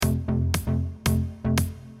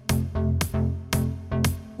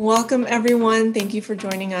Welcome, everyone. Thank you for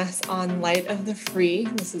joining us on Light of the Free.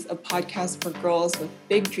 This is a podcast for girls with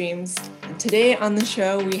big dreams. And today on the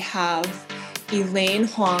show, we have Elaine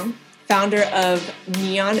Huang, founder of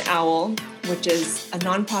Neon Owl, which is a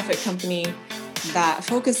nonprofit company that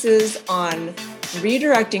focuses on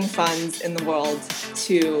redirecting funds in the world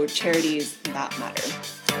to charities that matter.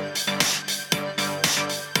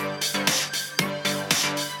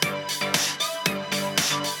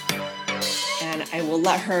 I will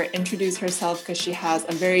let her introduce herself because she has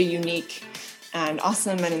a very unique and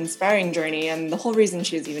awesome and inspiring journey and the whole reason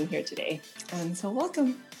she is even here today. And so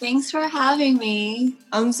welcome. Thanks for having me.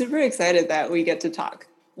 I'm super excited that we get to talk.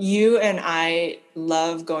 You and I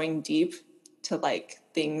love going deep to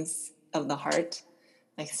things of the heart,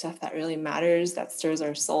 like stuff that really matters, that stirs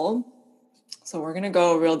our soul. So we're going to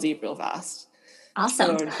go real deep, real fast.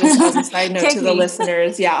 Awesome. So just as a side note to the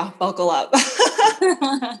listeners, buckle up.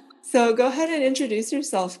 So go ahead and introduce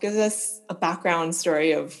yourself. Give us a background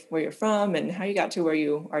story of where you're from and how you got to where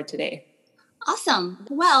you are today. Awesome.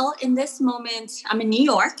 Well, in this moment, I'm in New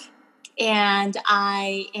York and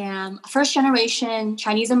I am a first generation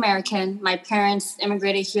Chinese American. My parents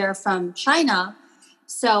immigrated here from China.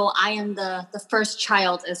 So I am the first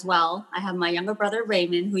child as well. I have my younger brother,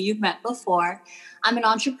 Raymond, who you've met before. I'm an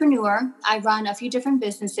entrepreneur. I run a few different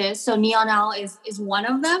businesses. So Neon Owl is one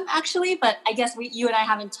of them, actually. But I guess you and I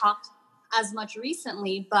haven't talked as much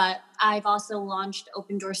recently. But I've also launched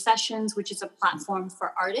Open Door Sessions, which is a platform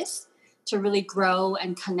for artists to really grow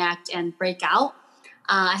and connect and break out.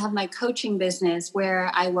 I have my coaching business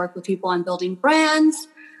where I work with people on building brands,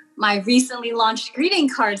 my recently launched greeting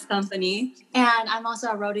cards company, and I'm also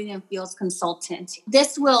a Rodan and Fields consultant.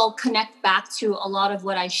 This will connect back to a lot of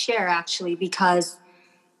what I share, actually, because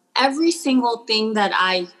every single thing that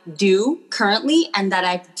I do currently and that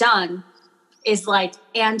I've done is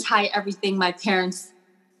anti everything my parents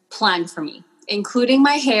planned for me, including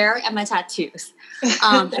my hair and my tattoos,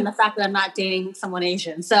 and the fact that I'm not dating someone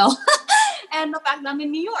Asian. So, and the fact that I'm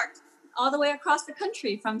in New York, all the way across the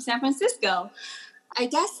country from San Francisco. I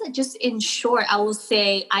guess just in short, I will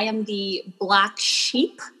say I am the black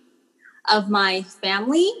sheep of my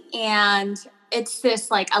family. And it's this,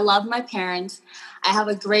 I love my parents. I have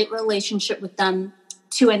a great relationship with them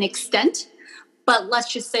to an extent. But let's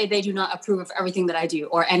just say they do not approve of everything that I do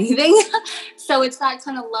or anything. So it's that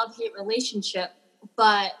kind of love-hate relationship.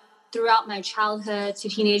 But throughout my childhood to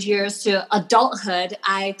teenage years to adulthood,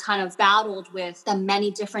 I kind of battled with the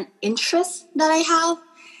many different interests that I have.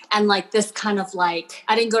 And this kind of I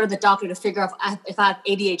didn't go to the doctor to figure out if I have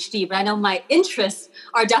ADHD, but I know my interests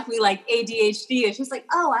are definitely ADHD. It's just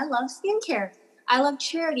oh, I love skincare. I love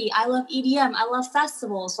charity. I love EDM. I love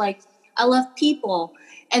festivals. I love people.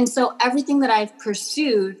 And so everything that I've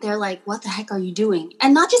pursued, they're what the heck are you doing?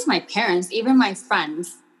 And not just my parents, even my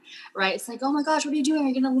friends, right? It's oh my gosh, what are you doing?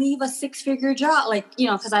 You're going to leave a 6-figure job.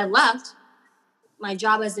 Because I left my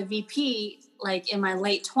job as a VP in my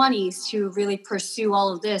late 20s to really pursue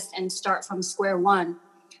all of this and start from square one.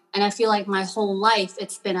 And I feel my whole life,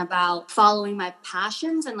 it's been about following my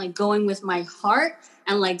passions and going with my heart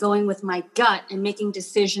and going with my gut and making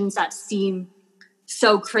decisions that seem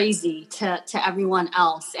so crazy to everyone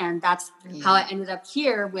else. And that's how I ended up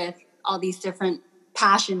here with all these different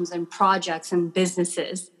passions and projects and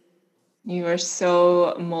businesses. You are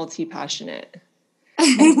so multi-passionate.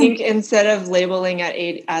 I think instead of labeling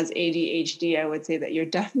it as ADHD, I would say that you're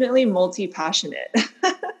definitely multi-passionate.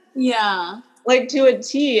 Yeah. To a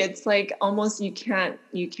T, it's almost you can't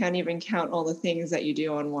even count all the things that you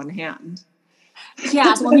do on one hand.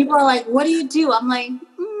 Yeah. So when people are what do you do? I'm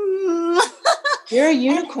You're a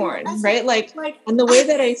unicorn, right? And the way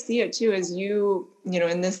that I see it too is you know,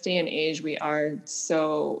 in this day and age, we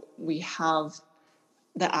have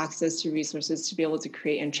the access to resources to be able to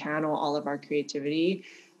create and channel all of our creativity.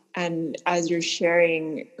 And as you're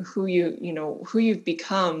sharing who you've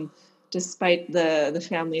become, despite the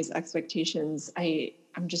family's expectations,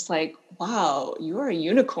 I'm just wow, you're a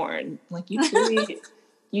unicorn. You truly,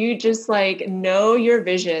 you just know your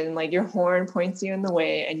vision, your horn points you in the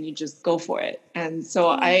way and you just go for it. And so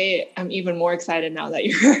I am even more excited now that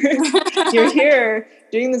you're here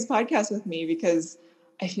doing this podcast with me, because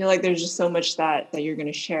I feel there's just so much that you're going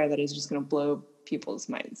to share that is just going to blow people's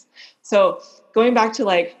minds. So going back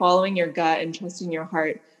to following your gut and trusting your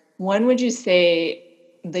heart, when would you say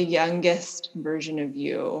the youngest version of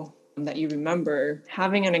you that you remember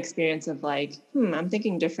having an experience of I'm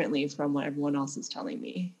thinking differently from what everyone else is telling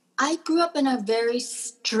me? I grew up in a very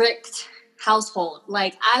strict household.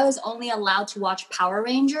 I was only allowed to watch Power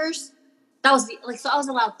Rangers. That was so I was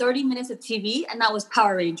allowed 30 minutes of TV, and that was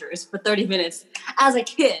Power Rangers for 30 minutes. as a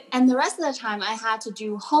kid. And the rest of the time I had to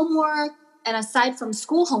do homework. And aside from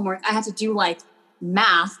school homework, I had to do like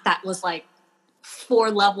math that was like 4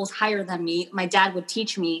 levels higher than me. My dad would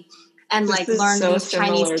teach me and This like is learn so these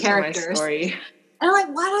Chinese similar to my characters. story. And I'm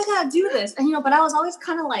like, why do I gotta do this? And, but I was always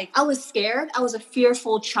kind of like, I was scared. I was a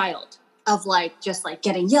fearful child of like, just like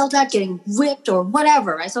getting yelled at, getting whipped or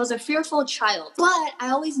whatever, right? So I was a fearful child. But I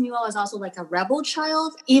always knew I was also like a rebel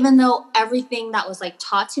child, even though everything that was like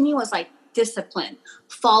taught to me was like discipline,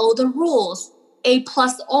 follow the rules, A+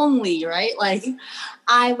 only, right? Like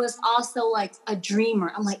I was also like a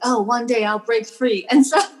dreamer. I'm like, oh, one day I'll break free. And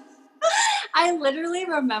so I literally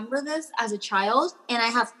remember this as a child, and I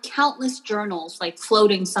have countless journals like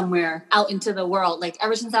floating somewhere out into the world. Like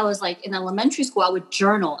ever since I was like in elementary school, I would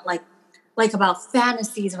journal like about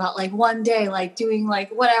fantasies about like one day like doing like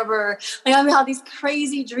whatever. Like I would have these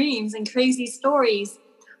crazy dreams and crazy stories,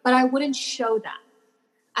 but I wouldn't show that.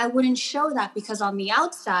 I wouldn't show that because on the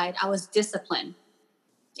outside I was disciplined.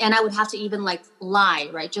 And I would have to even like lie,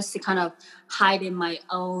 right? Just to kind of hide in my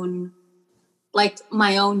own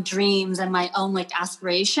dreams and my own like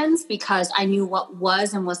aspirations, because I knew what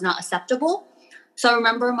was and was not acceptable. So I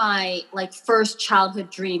remember my like first childhood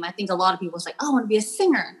dream. I think a lot of people was like, oh, I want to be a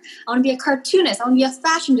singer. I want to be a cartoonist. I want to be a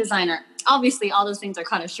fashion designer. Obviously, all those things are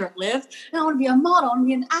kind of short-lived. And I want to be a model. I want to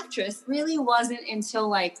be an actress. Really wasn't until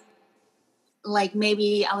like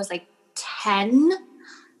maybe I was like 10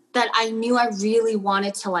 that I knew I really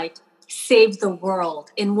wanted to like save the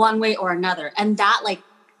world in one way or another. And that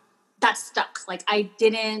stuck. Like I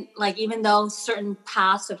didn't like, even though certain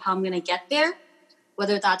paths of how I'm going to get there,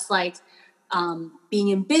 whether that's like being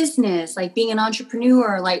in business, like being an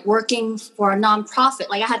entrepreneur, like working for a nonprofit,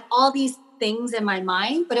 like I had all these things in my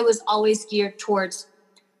mind, but it was always geared towards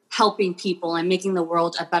helping people and making the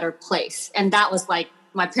world a better place. And that was like,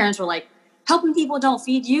 my parents were like, helping people don't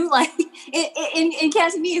feed you, like in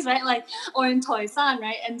Cantonese, right? Like, or in Toisan,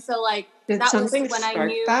 right? And so like, Did that was something when I spark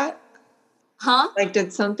knew that? Huh? Like,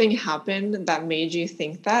 did something happen that made you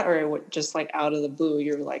think that, or just like out of the blue,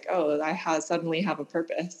 you're like, oh, suddenly have a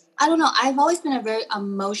purpose? I don't know. I've always been a very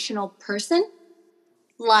emotional person.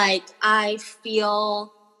 Like I've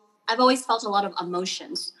always felt a lot of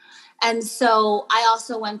emotions. And so I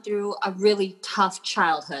also went through a really tough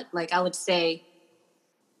childhood. Like I would say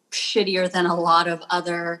shittier than a lot of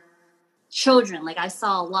other children. Like I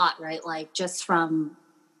saw a lot, right? Like just from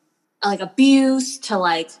like abuse to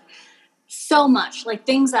like so much, like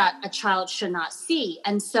things that a child should not see.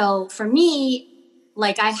 And so for me,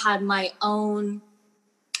 like I had my own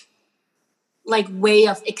like way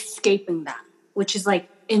of escaping that, which is like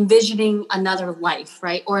envisioning another life,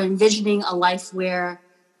 right? Or envisioning a life where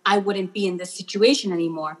I wouldn't be in this situation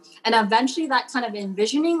anymore. And eventually that kind of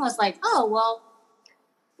envisioning was like, oh, well,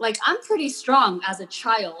 like I'm pretty strong as a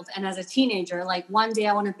child and as a teenager. Like one day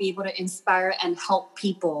I want to be able to inspire and help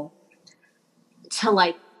people to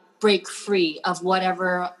like break free of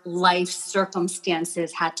whatever life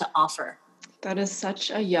circumstances had to offer. That is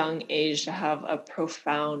such a young age to have a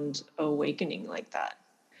profound awakening like that.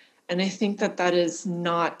 And I think that is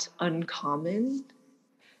not uncommon.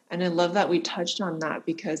 And I love that we touched on that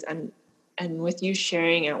because, and with you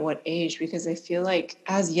sharing at what age, because I feel like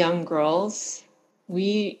as young girls,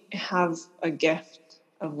 we have a gift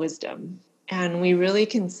of wisdom and we really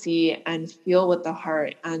can see and feel with the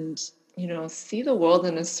heart and, see the world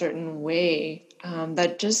in a certain way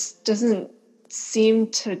that just doesn't seem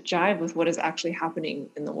to jive with what is actually happening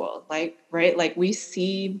in the world. Like, right? Like we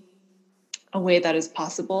see a way that is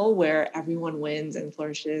possible where everyone wins and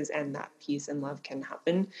flourishes and that peace and love can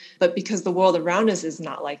happen. But because the world around us is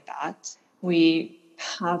not like that, we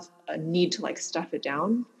have a need to like stuff it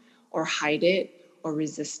down or hide it or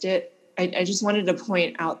resist it. I just wanted to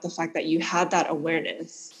point out the fact that you had that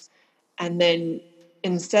awareness, and then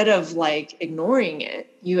instead of like ignoring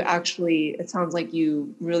it, you actually, it sounds like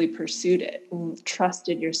you really pursued it and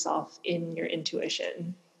trusted yourself in your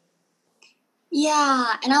intuition.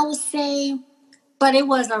 Yeah, and I will say, but it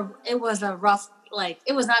was a rough, like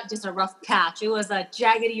it was not just a rough patch. It was a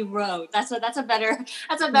jaggedy road. That's a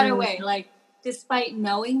better way. Like despite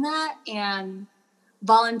knowing that and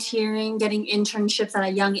volunteering, getting internships at a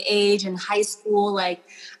young age in high school, like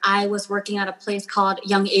I was working at a place called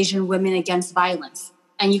Young Asian Women Against Violence,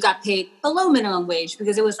 and you got paid below minimum wage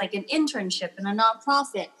because it was like an internship in a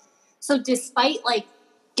nonprofit. So despite like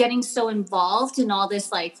getting so involved in all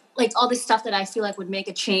this like all this stuff that I feel like would make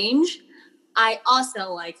a change, I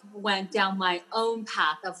also like went down my own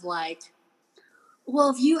path of like, well,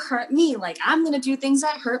 if you hurt me, like I'm gonna do things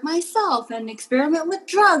that hurt myself and experiment with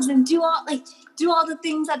drugs and do all the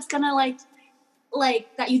things that's gonna like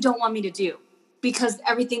that you don't want me to do, because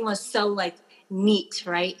everything was so like neat,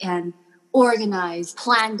 right? And organized,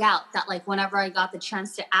 planned out, that like whenever I got the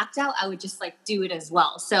chance to act out, I would just like do it as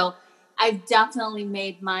well. So I've definitely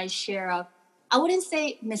made my share of, I wouldn't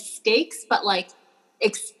say mistakes, but like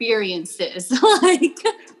experiences. Like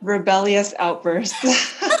Rebellious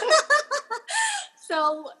outbursts.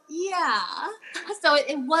 so yeah. So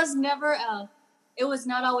it was never it was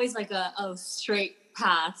not always like a straight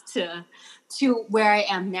path to where I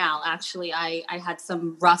am now. Actually, I had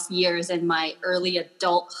some rough years in my early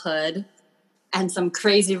adulthood and some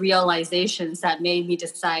crazy realizations that made me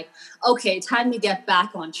decide, okay, time to get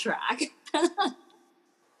back on track.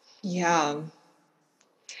 Yeah.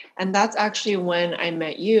 And that's actually when I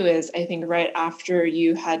met you, is I think right after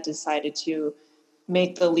you had decided to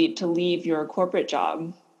make the leap to leave your corporate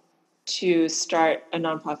job to start a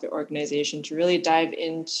nonprofit organization, to really dive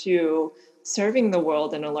into serving the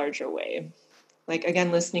world in a larger way. Like,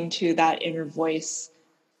 again, listening to that inner voice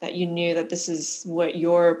that you knew that this is what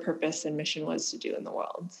your purpose and mission was to do in the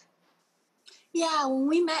world. Yeah, when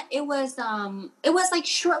we met, it was like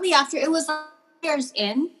shortly after, it was years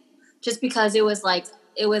in, just because it was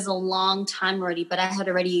a long time already, but I had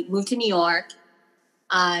already moved to New York.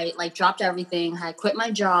 I like dropped everything. I quit my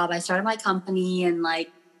job. I started my company, and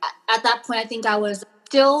like at that point, I think I was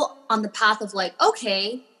still on the path of like,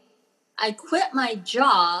 okay, I quit my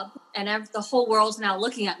job, and the whole world's now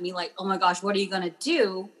looking at me like, oh my gosh, what are you gonna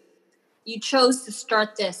do? You chose to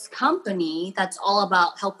start this company that's all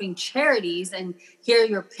about helping charities, and here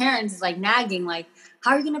your parents is like nagging, like,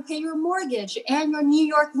 how are you going to pay your mortgage and your New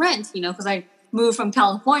York rent? You know, because I moved from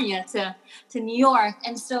California to New York.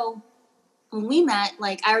 And so when we met,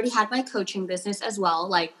 like, I already had my coaching business as well.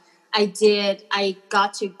 Like, I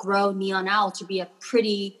got to grow Neon Owl to be a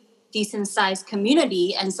pretty decent sized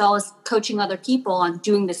community. And so I was coaching other people on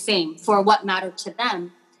doing the same for what mattered to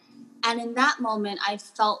them. And in that moment, I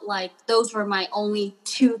felt like those were my only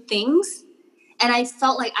two things. And I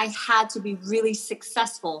felt like I had to be really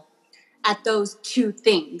successful at those two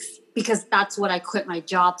things because that's what I quit my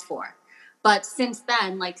job for. But since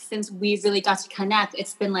then, like since we really got to connect,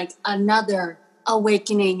 it's been like another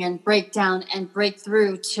awakening and breakdown and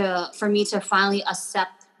breakthrough for me to finally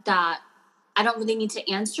accept that I don't really need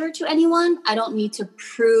to answer to anyone. I don't need to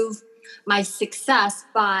prove my success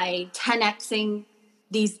by 10xing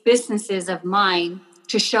these businesses of mine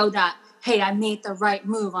to show that, hey, I made the right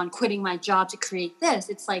move on quitting my job to create this.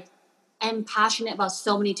 It's like I'm passionate about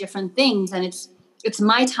so many different things, and it's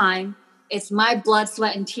my time, it's my blood,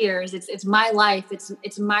 sweat, and tears. It's my life.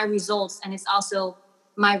 It's my results, and it's also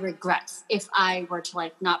my regrets if I were to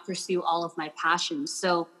like not pursue all of my passions.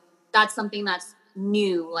 So that's something that's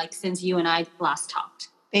new, like since you and I last talked.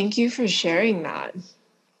 Thank you for sharing that,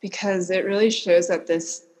 because it really shows that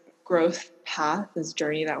this growth path, this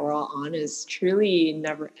journey that we're all on, is truly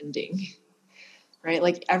never ending, right?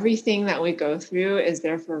 Like everything that we go through is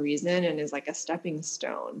there for a reason and is like a stepping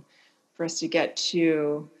stone for us to get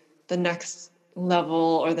to the next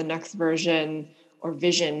level or the next version or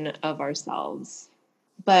vision of ourselves.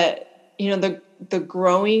 But, you know, the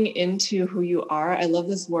growing into who you are, I love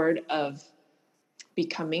this word of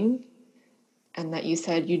becoming, and that you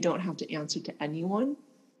said you don't have to answer to anyone.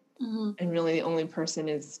 Mm-hmm. And really the only person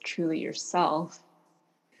is truly yourself,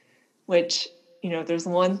 which, you know, if there's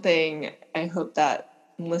one thing I hope that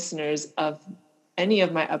listeners of any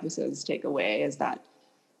of my episodes take away, is that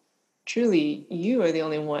truly you are the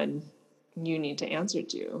only one you need to answer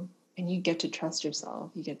to, and you get to trust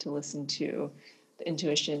yourself. You get to listen to the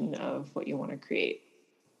intuition of what you want to create.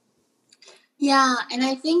 Yeah, and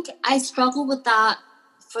I think I struggled with that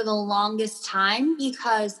for the longest time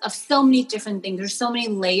because of so many different things. There's so many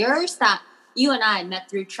layers that you and I met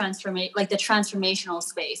through like the transformational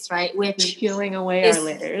space, right? Which peeling away our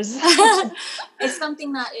layers. It's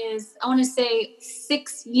something that is, I want to say,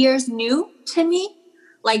 6 years new to me.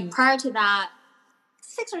 Like prior to that,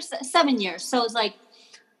 6 or 7 years. So it's like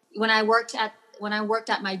when I worked at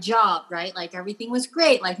my job, right? Like everything was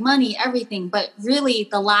great, like money, everything. But really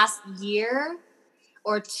the last year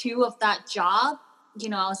or two of that job, you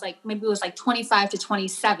know, I was like, maybe it was like 25 to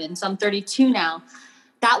 27. So I'm 32 now.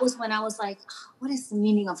 That was when I was like, what is the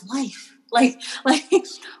meaning of life? Like,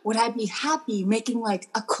 would I be happy making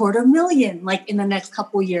like $250,000 like in the next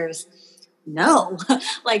couple years? No,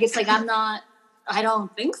 like, it's like, I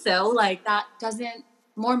don't think so. Like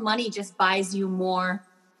more money just buys you more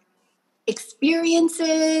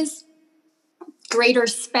experiences, greater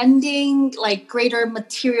spending, like greater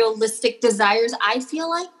materialistic desires, I feel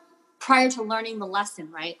like, prior to learning the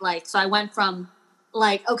lesson, right? Like, so I went from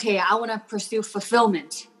like, okay, I want to pursue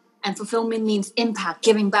fulfillment, and fulfillment means impact,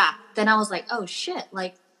 giving back. Then I was like, oh shit,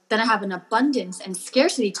 like Then I have an abundance and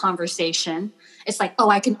scarcity conversation. It's like, oh,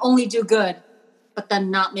 I can only do good, but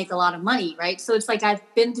then not make a lot of money, right? So it's like I've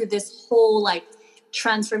been through this whole like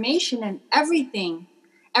transformation, and everything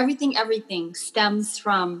stems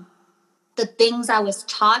from the things I was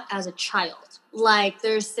taught as a child. Like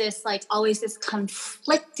there's this like always this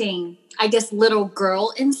conflicting, I guess, little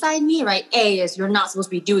girl inside me, right? A is you're not supposed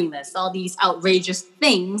to be doing this, all these outrageous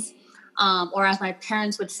things. Or as my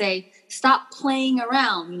parents would say, stop playing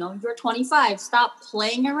around. You know, you're 25, stop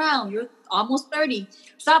playing around. You're almost 30.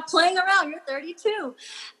 Stop playing around. You're 32.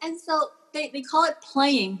 And so they call it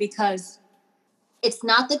playing because it's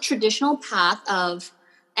not the traditional path of,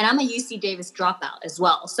 and I'm a UC Davis dropout as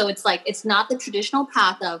well. So it's like, it's not the traditional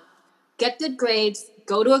path of get good grades,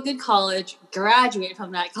 go to a good college, graduate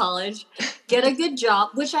from that college, get a good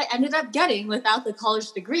job, which I ended up getting without the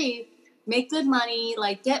college degree, make good money,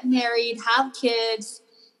 like get married, have kids.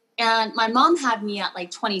 And my mom had me at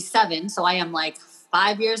like 27. So I am like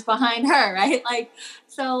 5 years behind her, right? Like,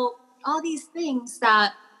 so all these things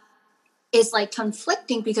that is like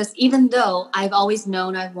conflicting, because even though I've always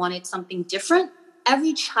known I've wanted something different,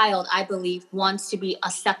 every child, I believe, wants to be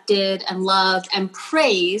accepted and loved and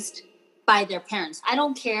praised by their parents. I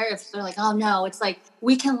don't care if they're like, oh no, it's like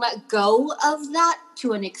we can let go of that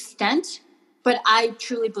to an extent. But I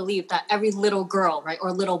truly believe that every little girl, right,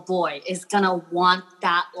 or little boy is gonna want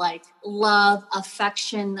that like love,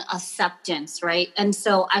 affection, acceptance, right? And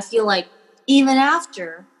so I feel like even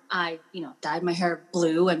after I, dyed my hair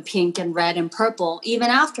blue and pink and red and purple, even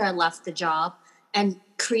after I left the job and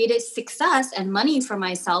created success and money for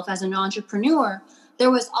myself as an entrepreneur,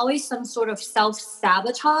 there was always some sort of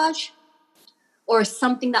self-sabotage or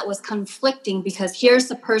something that was conflicting, because here's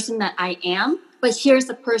the person that I am, but here's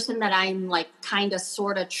the person that I'm like kind of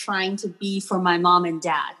sort of trying to be for my mom and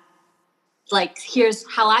dad. Like, here's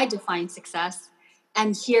how I define success,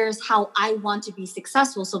 and here's how I want to be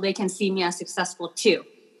successful so they can see me as successful too.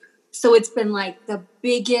 So it's been like the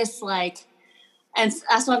biggest like, and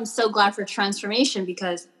that's why I'm so glad for transformation,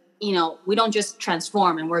 because, we don't just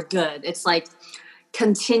transform and we're good. It's like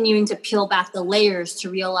continuing to peel back the layers to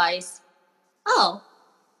realize, oh,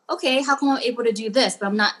 okay, how come I'm able to do this, but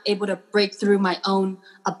I'm not able to break through my own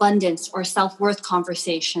abundance or self-worth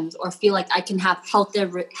conversations, or feel like I can have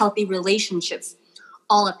healthy relationships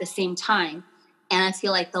all at the same time. And I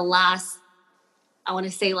feel like the last, I want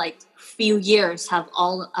to say like few years have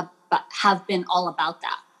been all about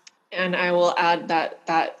that. And I will add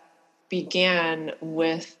that began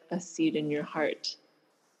with a seed in your heart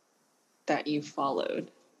that you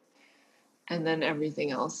followed. And then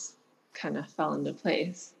everything else kind of fell into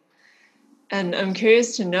place. And I'm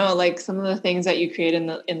curious to know, like, some of the things that you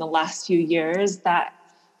created in the last few years that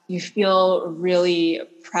you feel really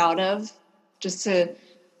proud of, just to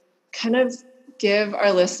kind of give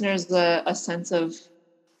our listeners a sense of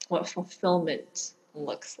what fulfillment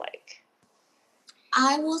looks like.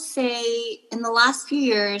 I will say in the last few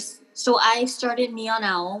years, so I started Neon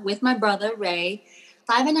Owl with my brother, Ray,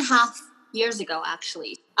 5.5 years ago,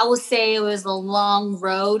 actually. I will say it was a long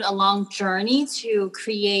road, a long journey to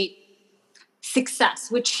create success,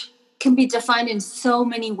 which can be defined in so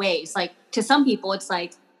many ways. Like, to some people, it's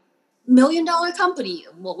like $1 million company.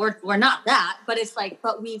 Well, we're not that, but it's like,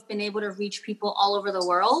 but we've been able to reach people all over the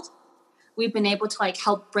world. We've been able to like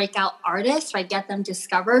help break out artists, right? Get them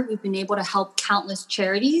discovered. We've been able to help countless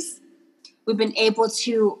charities. We've been able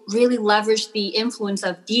to really leverage the influence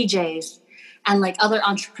of DJs and like other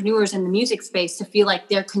entrepreneurs in the music space to feel like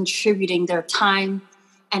they're contributing their time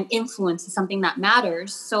and influence to something that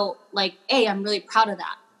matters. So like, I'm really proud of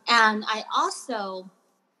that. And I also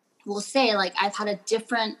will say, like, I've had a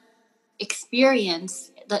different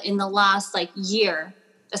experience in the last like year,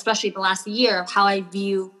 especially the last year, of how I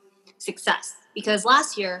view success. Because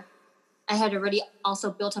last year I had already also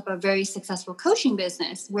built up a very successful coaching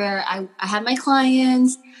business where I had my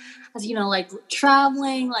clients, as like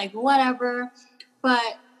traveling, like whatever.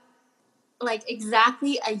 But like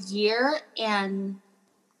exactly a year and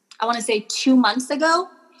I want to say 2 months ago,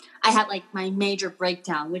 I had like my major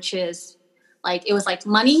breakdown, which is like, it was like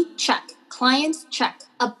money, check. Clients, check.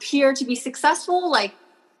 Appear to be successful, like,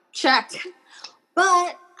 check.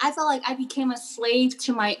 But I felt like I became a slave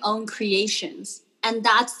to my own creations. And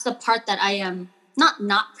that's the part that I am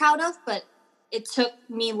not proud of, but it took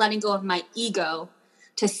me letting go of my ego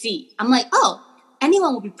to see. I'm like, oh,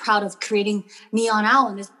 anyone will be proud of creating Neon Owl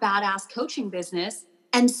in this badass coaching business.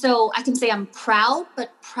 And so I can say I'm proud,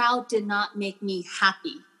 but proud did not make me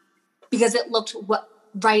happy because it looked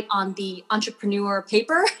right on the entrepreneur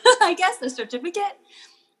paper, I guess, the certificate.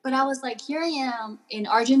 But I was like, here I am in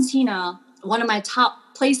Argentina, one of my top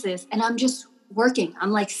places, and I'm just working.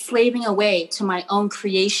 I'm like slaving away to my own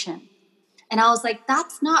creation. And I was like,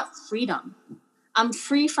 that's not freedom. I'm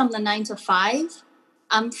free from the 9 to 5.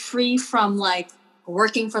 I'm free from like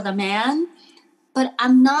working for the man, but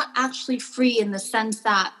I'm not actually free in the sense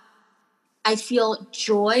that I feel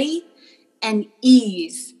joy and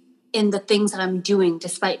ease in the things that I'm doing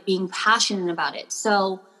despite being passionate about it.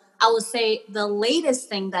 So I would say the latest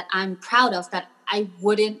thing that I'm proud of that I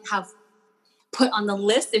wouldn't have put on the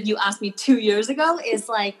list if you asked me 2 years ago is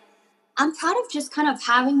like, I'm proud of just kind of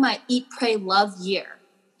having my Eat, Pray, Love year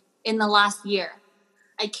in the last year.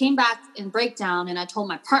 I came back in breakdown and I told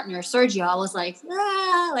my partner, Sergio, I was like,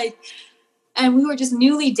 and we were just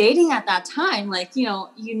newly dating at that time. Like,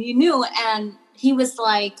 you knew. And he was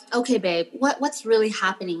like, okay, babe, what's really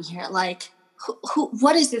happening here? Like,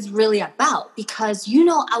 what is this really about? Because,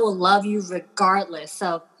 I will love you regardless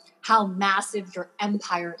of how massive your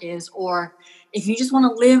empire is, or if you just want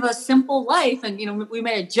to live a simple life. And, we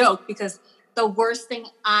made a joke because the worst thing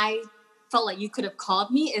I felt like you could have called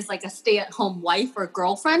me is like a stay-at-home wife or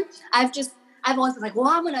girlfriend. I've always been like, well,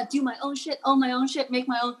 I'm going to do my own shit, own my own shit, make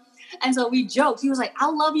my own. And so we joked. He was like,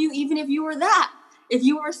 I'll love you even if you were that, if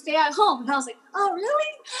you were a stay-at-home. And I was like, oh,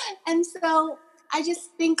 really? And so I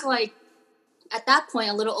just think like at that point,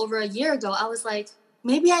 a little over a year ago, I was like,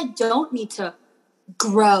 maybe I don't need to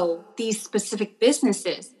grow these specific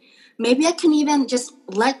businesses. Maybe I can even just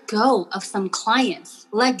let go of some clients,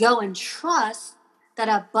 let go and trust that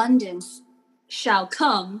abundance shall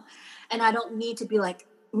come. And I don't need to be like,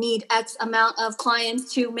 need X amount of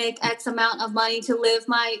clients to make X amount of money to live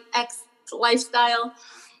my X lifestyle.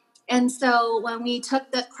 And so when we took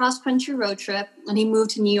the cross-country road trip and he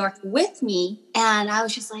moved to New York with me, and I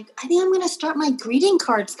was just like, I think I'm going to start my greeting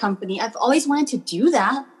cards company. I've always wanted to do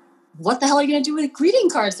that. What the hell are you going to do with greeting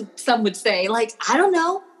cards? Some would say, like, I don't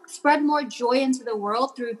know, spread more joy into the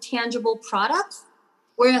world through tangible products.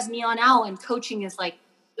 Whereas Neon Owl and coaching is like,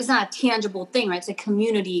 it's not a tangible thing, right? It's a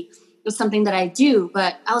community. It's something that I do.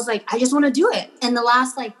 But I was like, I just want to do it. In the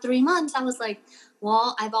last like 3 months, I was like,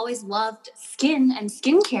 well, I've always loved skin and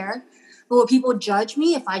skincare. But will people judge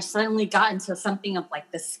me if I suddenly got into something of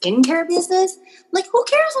like the skincare business? Like, who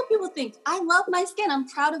cares what people think? I love my skin. I'm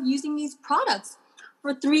proud of using these products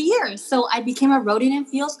for 3 years. So I became a Rodan and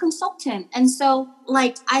Fields consultant. And so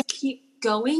like I keep going